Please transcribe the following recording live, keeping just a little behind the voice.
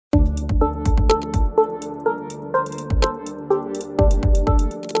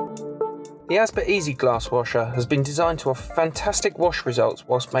The Asber Easy Glasswasher has been designed to offer fantastic wash results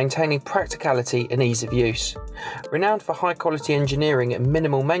whilst maintaining practicality and ease of use. Renowned for high quality engineering and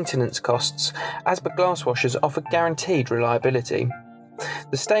minimal maintenance costs, Asber Glasswashers offer guaranteed reliability.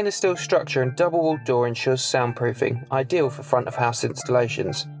 The stainless steel structure and double-walled door ensures soundproofing, ideal for front-of-house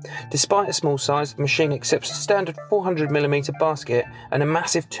installations. Despite a small size, the machine accepts a standard 400mm basket, and a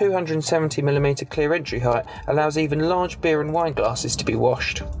massive 270mm clear entry height allows even large beer and wine glasses to be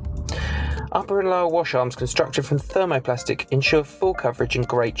washed. Upper and lower wash arms constructed from thermoplastic ensure full coverage and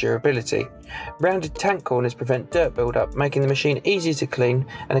great durability. Rounded tank corners prevent dirt build-up, making the machine easy to clean,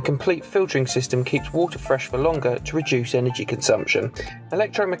 and a complete filtering system keeps water fresh for longer to reduce energy consumption.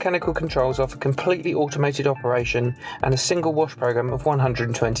 Electromechanical controls offer completely automated operation and a single wash program of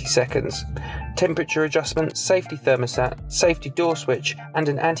 120 seconds. Temperature adjustment, safety thermostat, safety door switch, and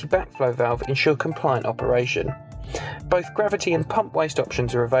an anti-backflow valve ensure compliant operation. Both gravity and pump waste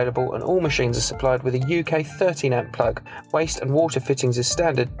options are available, and all machines are supplied with a UK 13-amp plug. Waste and water fittings as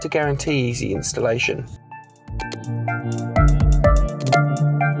standard to guarantee easy installation.